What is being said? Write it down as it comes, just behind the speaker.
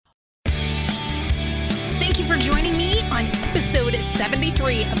Thank you for joining me on episode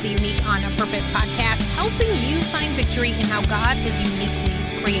 73 of the Unique on Purpose podcast, helping you find victory in how God has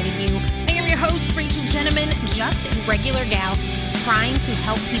uniquely created you. I am your host, Rachel Gentleman, just a regular gal, trying to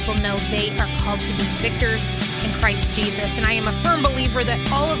help people know they are called to be victors in Christ Jesus. And I am a firm believer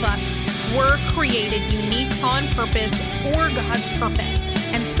that all of us were created unique on purpose for God's purpose.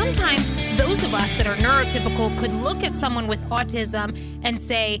 And sometimes those of us that are neurotypical could look at someone with autism and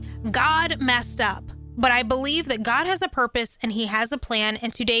say, God messed up. But I believe that God has a purpose and he has a plan.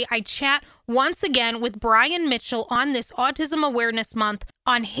 And today I chat once again with Brian Mitchell on this Autism Awareness Month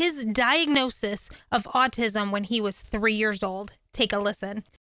on his diagnosis of autism when he was 3 years old. Take a listen.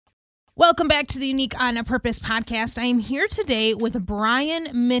 Welcome back to the Unique on Purpose podcast. I am here today with Brian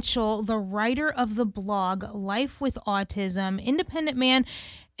Mitchell, the writer of the blog Life with Autism, independent man.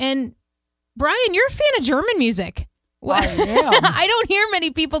 And Brian, you're a fan of German music. I am. I don't hear many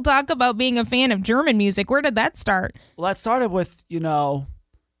people talk about being a fan of German music. Where did that start? Well, that started with,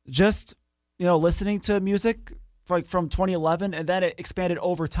 listening to music from 2011, and then it expanded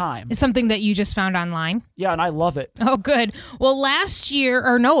over time. It's something that you just found online? Yeah, and I love it. Oh, good. Well,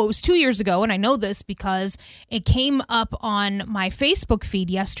 it was 2 years ago, and I know this because it came up on my Facebook feed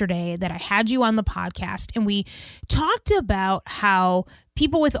yesterday that I had you on the podcast, and we talked about how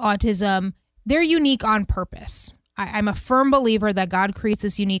people with autism, they're unique on purpose. I'm a firm believer that God creates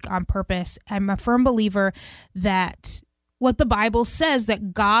us unique on purpose. I'm a firm believer that what the Bible says,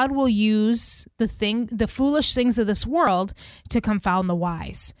 that God will use the foolish things of this world to confound the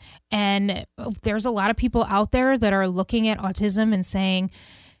wise. And there's a lot of people out there that are looking at autism and saying,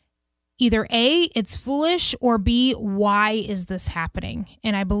 either A, it's foolish, or B, why is this happening?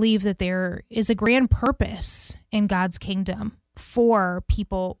 And I believe that there is a grand purpose in God's kingdom for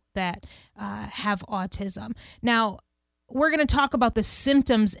people that have autism. Now, we're going to talk about the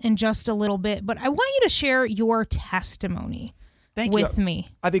symptoms in just a little bit, but I want you to share your testimony with me.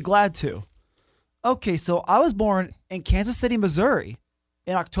 I'd be glad to. Okay, so I was born in Kansas City, Missouri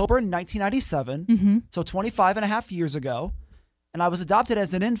in October 1997, so 25 and a half years ago, and I was adopted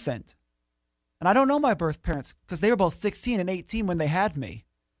as an infant. And I don't know my birth parents because they were both 16 and 18 when they had me.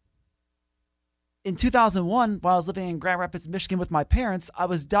 In 2001, while I was living in Grand Rapids, Michigan with my parents, I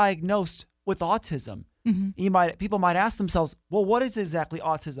was diagnosed with autism. People might ask themselves, well, what is exactly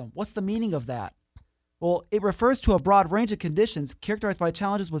autism? What's the meaning of that? Well, it refers to a broad range of conditions characterized by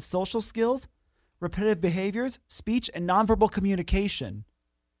challenges with social skills, repetitive behaviors, speech, and nonverbal communication.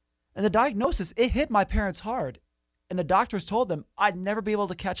 And the diagnosis, it hit my parents hard, and the doctors told them I'd never be able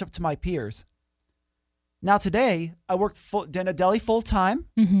to catch up to my peers. Now today, I work in a deli full-time.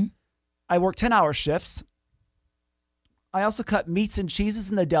 I work 10-hour shifts. I also cut meats and cheeses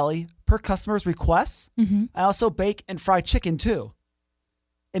in the deli per customer's requests. I also bake and fry chicken too.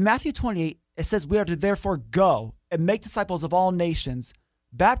 In Matthew 28, it says we are to therefore go and make disciples of all nations,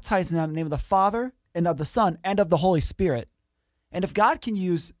 baptizing them in the name of the Father and of the Son and of the Holy Spirit. And if God can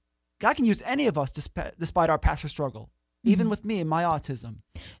use any of us despite our past struggle, even with me and my autism.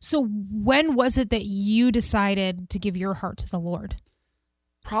 So when was it that you decided to give your heart to the Lord?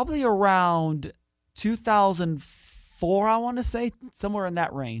 Probably around 2004, I want to say, somewhere in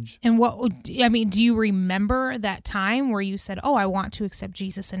that range. And do you remember that time where you said, oh, I want to accept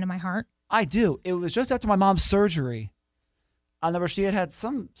Jesus into my heart? I do. It was just after my mom's surgery. I remember she had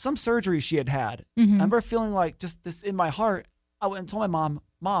some surgery she had had. I remember feeling like just this in my heart. I went and told my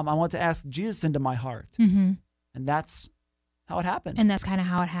Mom, I want to ask Jesus into my heart. And that's how it happened. And that's kind of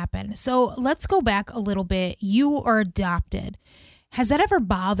how it happened. So let's go back a little bit. You are adopted. Has that ever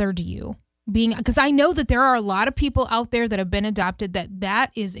bothered you? Because I know that there are a lot of people out there that have been adopted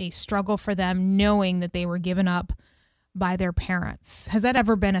that is a struggle for them, knowing that they were given up by their parents. Has that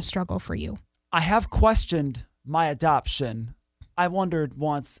ever been a struggle for you? I have questioned my adoption. I wondered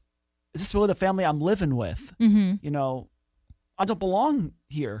once, is this really the family I'm living with? I don't belong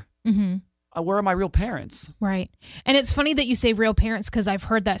here. Where are my real parents? Right. And it's funny that you say real parents, because I've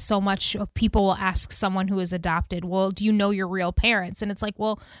heard that so much. People will ask someone who is adopted, well, do you know your real parents? And it's like,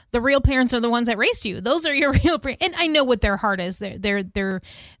 well, the real parents are the ones that raised you. Those are your real parents. And I know what their heart is. They're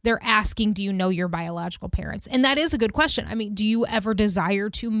asking, do you know your biological parents? And that is a good question. I mean, do you ever desire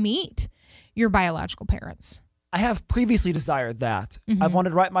to meet your biological parents? I have previously desired that. I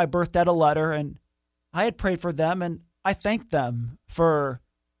wanted to write my birth dad a letter, and I had prayed for them, and I thanked them for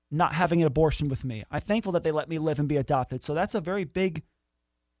not having an abortion with me. I'm thankful that they let me live and be adopted. So that's a very big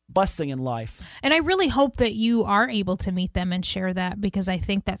blessing in life. And I really hope that you are able to meet them and share that, because I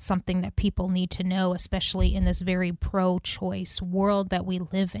think that's something that people need to know, especially in this very pro-choice world that we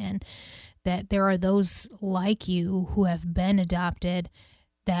live in, that there are those like you who have been adopted,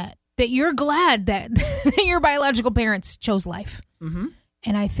 that that you're glad that your biological parents chose life. Mm-hmm.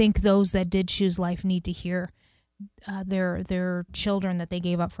 And I think those that did choose life need to hear their children that they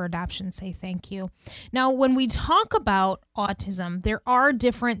gave up for adoption say thank you. Now, when we talk about autism, there are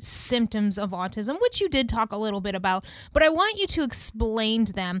different symptoms of autism, which you did talk a little bit about, but I want you to explain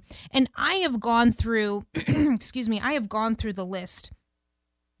them. And I have gone through, I have gone through the list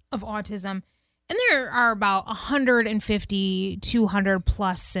of autism, and there are about 150, 200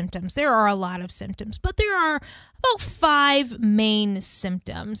 plus symptoms. There are a lot of symptoms, but there are about 5 main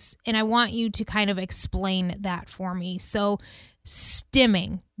symptoms, and I want you to kind of explain that for me. So,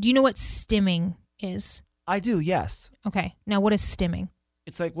 stimming. Do you know what stimming is? I do, yes. Okay. Now, what is stimming?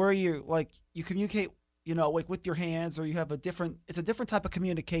 It's like where you communicate, like with your hands, or you have it's a different type of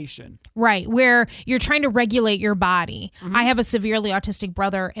communication. Right, where you're trying to regulate your body. Mm-hmm. I have a severely autistic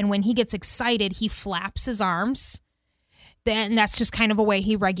brother, and when he gets excited, he flaps his arms. Then that's just kind of a way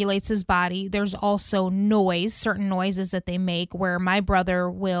he regulates his body. There's also noise, certain noises that they make where my brother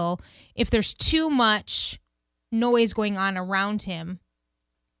will, if there's too much noise going on around him,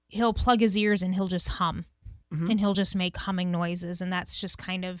 he'll plug his ears and he'll just hum. Mm-hmm. And he'll just make humming noises, and that's just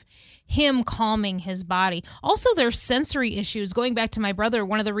kind of him calming his body. Also, there's sensory issues. Going back to my brother,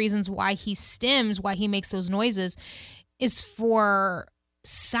 one of the reasons why he stims, why he makes those noises, is for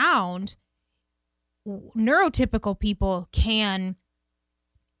sound. Neurotypical people can,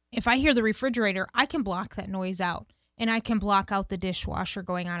 if I hear the refrigerator, I can block that noise out, and I can block out the dishwasher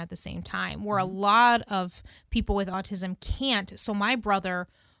going on at the same time, where a lot of people with autism can't. So my brother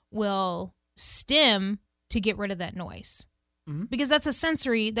will stim to get rid of that noise, because that's a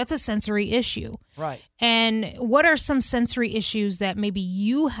sensory issue. Right. And what are some sensory issues that maybe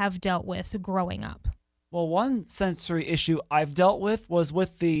you have dealt with growing up? Well, one sensory issue I've dealt with was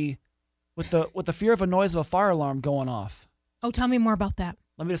with the fear of a noise of a fire alarm going off. Oh, tell me more about that.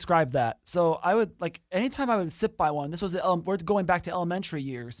 Let me describe that. So I would, anytime I would sit by one, this was, we're going back to elementary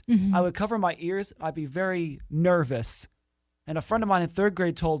years, I would cover my ears. I'd be very nervous. And a friend of mine in 3rd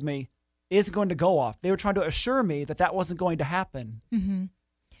grade told me, it isn't going to go off. They were trying to assure me that wasn't going to happen. Mm-hmm.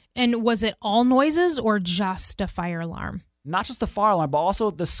 And was it all noises or just a fire alarm? Not just the fire alarm, but also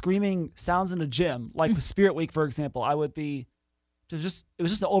the screaming sounds in the gym. Like with Spirit Week, for example, it was just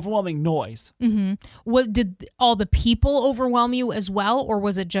an overwhelming noise. Mm-hmm. What, did all the people overwhelm you as well, or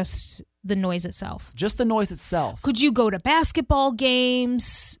was it just the noise itself? Just the noise itself. Could you go to basketball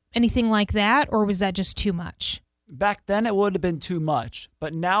games, anything like that, or was that just too much? Back then, it would have been too much,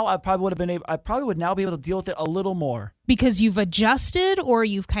 but now I probably would now be able to deal with it a little more. Because you've adjusted, or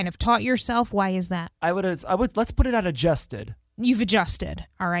you've kind of taught yourself? Why is that? I would. Let's put it at adjusted. You've adjusted.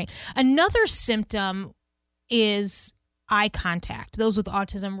 All right. Another symptom is eye contact. Those with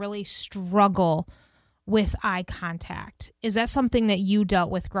autism really struggle with eye contact. Is that something that you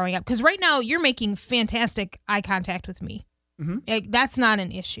dealt with growing up? Because right now, you're making fantastic eye contact with me. Mm-hmm. That's not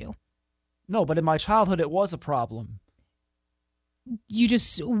an issue. No, but in my childhood, it was a problem.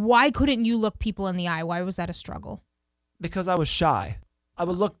 Why couldn't you look people in the eye? Why was that a struggle? Because I was shy. I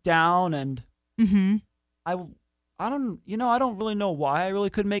would look down and I don't really know why I really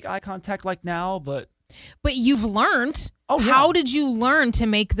couldn't make eye contact like now, but you've learned. Oh, yeah. How did you learn to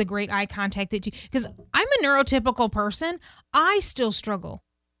make the great eye contact because I'm a neurotypical person. I still struggle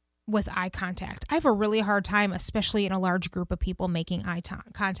with eye contact. I have a really hard time, especially in a large group of people, making eye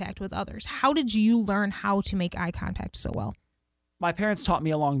contact with others. How did you learn how to make eye contact so well? My parents taught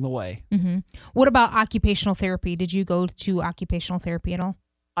me along the way. Mm-hmm. What about occupational therapy? Did you go to occupational therapy at all?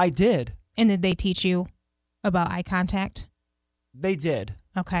 I did. And did they teach you about eye contact? They did.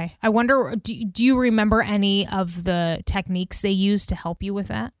 Okay. I wonder, do you remember any of the techniques they used to help you with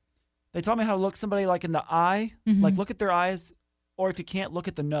that? They taught me how to look somebody like in the eye, like look at their eyes, or if you can't, look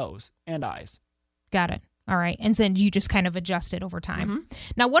at the nose and eyes. Got it. All right. And then you just kind of adjusted over time.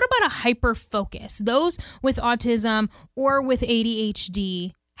 Now, what about a hyper focus? Those with autism or with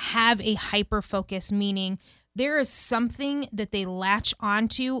ADHD have a hyper focus, meaning there is something that they latch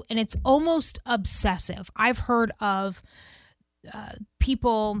onto and it's almost obsessive. I've heard of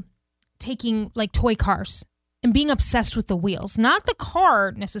people taking like toy cars and being obsessed with the wheels, not the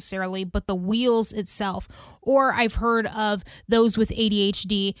car necessarily, but the wheels itself. Or I've heard of those with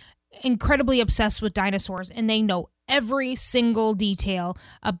ADHD incredibly obsessed with dinosaurs, and they know every single detail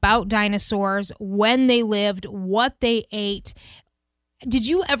about dinosaurs, when they lived, what they ate. Did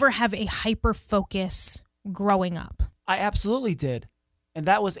you ever have a hyper focus growing up? I absolutely did. And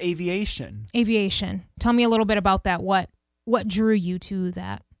that was aviation. Aviation. Tell me a little bit about that. What drew you to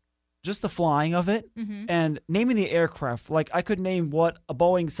that? just the flying of it and naming the aircraft. Like I could name what a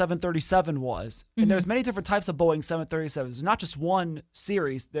Boeing 737 was. And there's many different types of Boeing 737s. There's not just one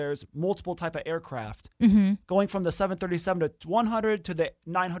series. There's multiple type of aircraft going from the 737 to 100 to the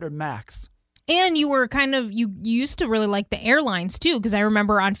 900 MAX. And you were you used to really like the airlines too, because I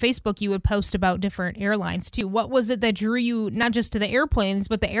remember on Facebook you would post about different airlines too. What was it that drew you not just to the airplanes,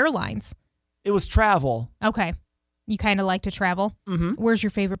 but the airlines? It was travel. Okay. You kind of like to travel? Where's your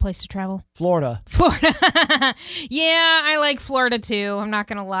favorite place to travel? Florida. Florida. Yeah, I like Florida too. I'm not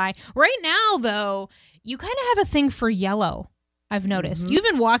going to lie. Right now, though, you kind of have a thing for yellow, I've noticed. You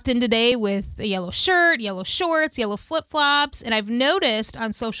even walked in today with a yellow shirt, yellow shorts, yellow flip-flops, and I've noticed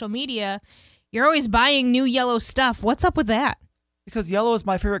on social media you're always buying new yellow stuff. What's up with that? Because yellow is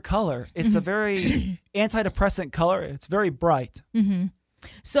my favorite color. It's a very antidepressant color. It's very bright.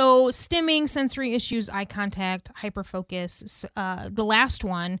 So stimming, sensory issues, eye contact, hyperfocus, the last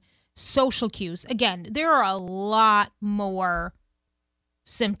one, social cues. Again, there are a lot more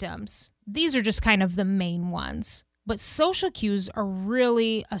symptoms. These are just kind of the main ones. But social cues are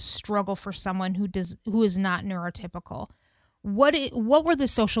really a struggle for someone who is not neurotypical. What were the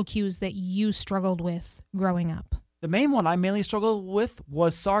social cues that you struggled with growing up? The main one I mainly struggled with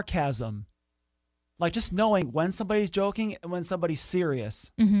was sarcasm. Like just knowing when somebody's joking and when somebody's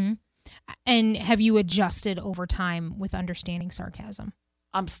serious. And have you adjusted over time with understanding sarcasm?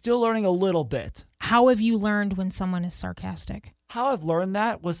 I'm still learning a little bit. How have you learned when someone is sarcastic? How I've learned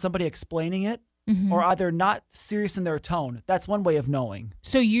that was somebody explaining it or either not serious in their tone. That's one way of knowing.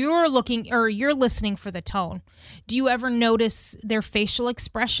 So you're listening for the tone. Do you ever notice their facial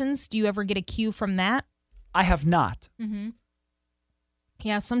expressions? Do you ever get a cue from that? I have not.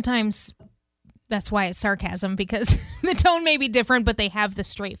 Yeah, sometimes that's why it's sarcasm, because the tone may be different, but they have the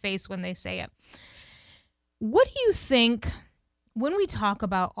straight face when they say it. What do you think when we talk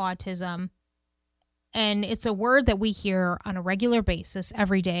about autism, and it's a word that we hear on a regular basis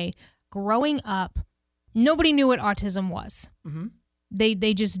every day, growing up, nobody knew what autism was.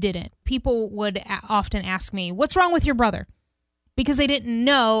 They just didn't. People would often ask me, what's wrong with your brother? Because they didn't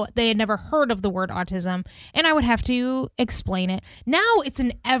know, they had never heard of the word autism, and I would have to explain it. Now it's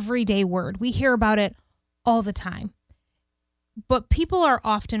an everyday word. We hear about it all the time. But people are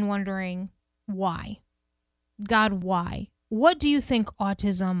often wondering, why? God, why? What do you think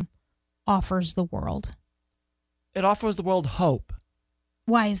autism offers the world? It offers the world hope.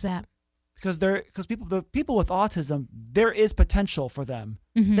 Why is that? Because the people with autism, there is potential for them.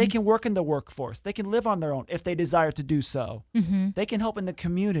 They can work in the workforce. They can live on their own if they desire to do so. They can help in the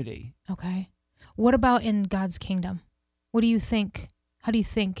community. Okay. What about in God's kingdom? What do you think? How do you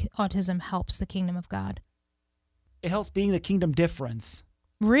think autism helps the kingdom of God? It helps being the kingdom difference.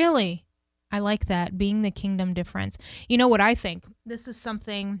 Really? I like that, being the kingdom difference. You know what I think? This is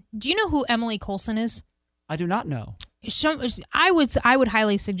something... Do you know who Emily Colson is? I do not know. I would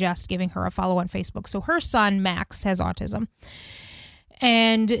highly suggest giving her a follow on Facebook. So her son, Max, has autism.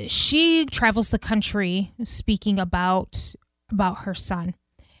 And she travels the country speaking about her son.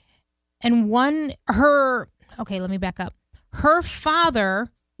 And let me back up. Her father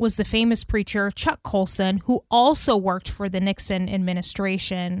was the famous preacher Chuck Colson, who also worked for the Nixon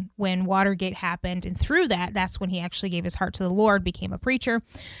administration when Watergate happened. And through that's when he actually gave his heart to the Lord, became a preacher.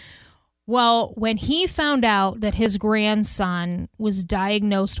 Well, when he found out that his grandson was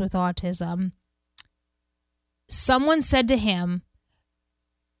diagnosed with autism, someone said to him,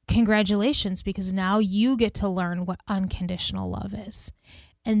 congratulations, because now you get to learn what unconditional love is.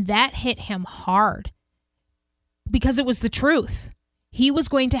 And that hit him hard because it was the truth. He was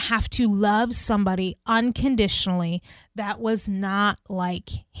going to have to love somebody unconditionally that was not like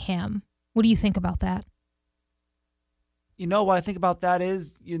him. What do you think about that? You know, what I think about that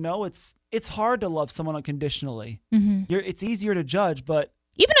is, it's hard to love someone unconditionally. It's easier to judge, but...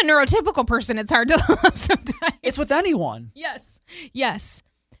 Even a neurotypical person, it's hard to love sometimes. It's with anyone. Yes.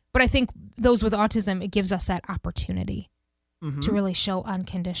 But I think those with autism, it gives us that opportunity to really show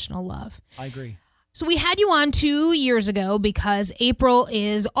unconditional love. I agree. So we had you on 2 years ago because April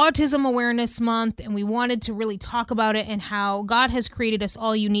is Autism Awareness Month, and we wanted to really talk about it and how God has created us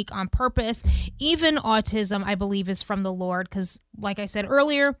all unique on purpose. Even autism, I believe, is from the Lord because, like I said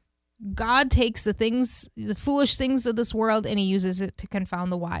earlier, God takes the foolish things of this world, and he uses it to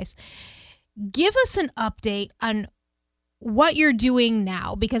confound the wise. Give us an update on what you're doing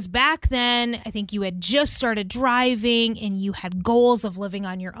now, because back then, I think you had just started driving and you had goals of living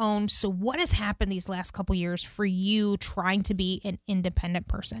on your own. So what has happened these last couple years for you trying to be an independent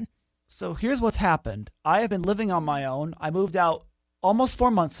person? So here's what's happened. I have been living on my own. I moved out almost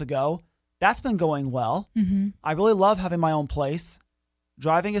 4 months ago. That's been going well. I really love having my own place.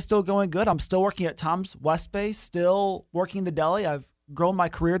 driving is still going good. I'm still working at Tom's West Bay, still working the deli. I've grown my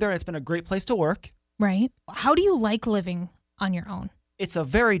career there. It's been a great place to work. Right. How do you like living on your own? It's a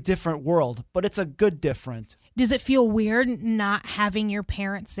very different world, but it's a good different. Does it feel weird not having your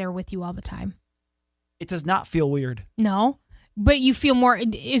parents there with you all the time? It does not feel weird. No? But you feel more,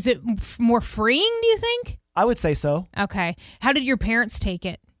 is it more freeing, do you think? I would say so. Okay. How did your parents take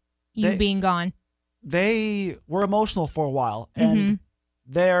it, you being gone? They were emotional for a while, and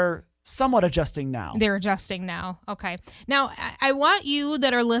they're somewhat adjusting now. They're adjusting now. Okay. Now, I want you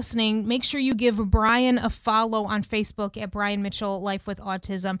that are listening, make sure you give Brian a follow on Facebook at Brian Mitchell Life with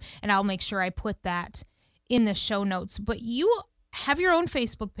Autism, and I'll make sure I put that in the show notes. But you have your own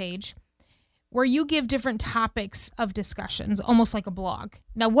Facebook page where you give different topics of discussions, almost like a blog.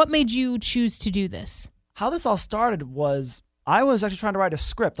 Now, what made you choose to do this? How this all started was I was actually trying to write a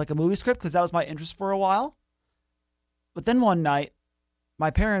script, like a movie script, because that was my interest for a while. But then one night, my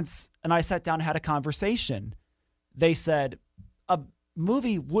parents and I sat down and had a conversation. They said a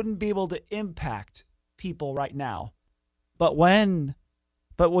movie wouldn't be able to impact people right now. But when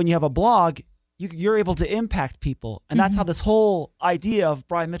you have a blog, you're able to impact people. And that's how this whole idea of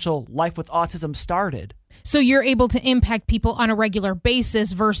Brian Mitchell Life with Autism started. So you're able to impact people on a regular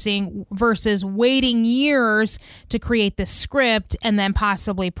basis versus waiting years to create the script and then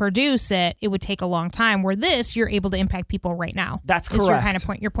possibly produce it. It would take a long time. Where this, you're able to impact people right now. That's correct. Is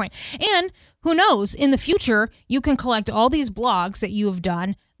your point. And who knows, in the future, you can collect all these blogs that you have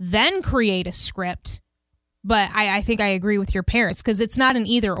done, then create a script. But I think I agree with your parents, because it's not an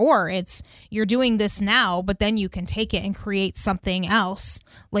either or. It's you're doing this now, but then you can take it and create something else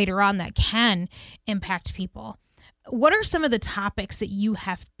later on that can impact people. What are some of the topics that you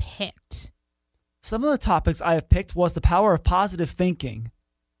have picked? Some of the topics I have picked was the power of positive thinking.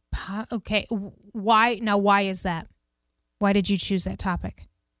 Okay. Why? Now, why is that? Why did you choose that topic?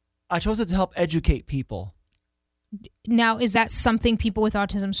 I chose it to help educate people. Now, is that something people with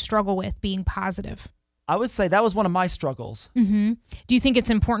autism struggle with, being positive? I would say that was one of my struggles. Do you think it's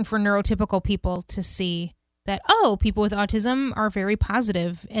important for neurotypical people to see that, people with autism are very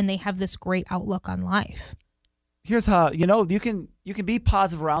positive and they have this great outlook on life? Here's how, you can be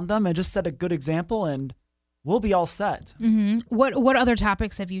positive around them and just set a good example and we'll be all set. What other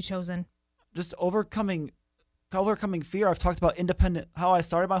topics have you chosen? Just overcoming fear. I've talked about how I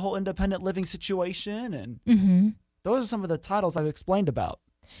started my whole independent living situation, and those are some of the titles I've explained about.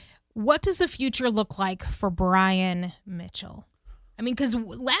 What does the future look like for Brian Mitchell? I mean, because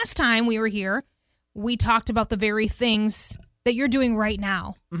last time we were here, we talked about the very things that you're doing right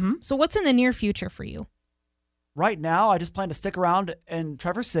now. So what's in the near future for you? Right now, I just plan to stick around in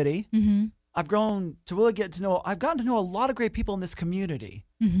Traverse City. I've grown to really I've gotten to know a lot of great people in this community.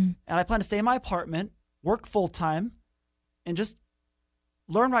 And I plan to stay in my apartment, work full-time, and just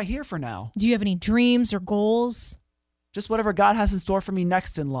learn right here for now. Do you have any dreams or goals? Just whatever God has in store for me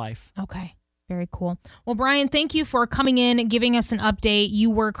next in life. Okay. Very cool. Well, Brian, thank you for coming in and giving us an update. You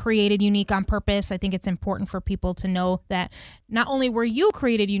were created unique on purpose. I think it's important for people to know that not only were you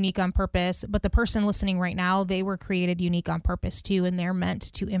created unique on purpose, but the person listening right now, they were created unique on purpose too, and they're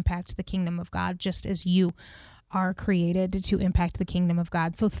meant to impact the kingdom of God just as you are created to impact the kingdom of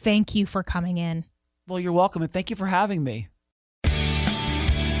God. So thank you for coming in. Well, you're welcome, and thank you for having me.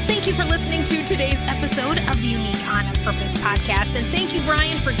 Thank you for listening to today's episode of the Unique on Purpose podcast. And thank you,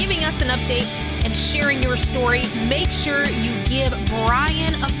 Brian, for giving us an update and sharing your story. Make sure you give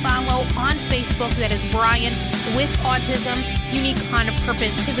Brian a follow on Facebook. That is Brian with Autism. Unique on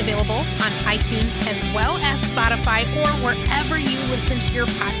Purpose is available on iTunes as well as Spotify or wherever you listen to your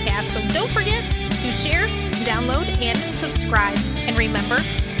podcast. So don't forget to share, download, and subscribe. And remember,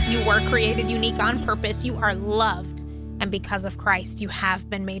 you were created unique on purpose. You are loved. And because of Christ, you have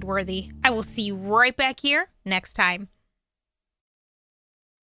been made worthy. I will see you right back here next time.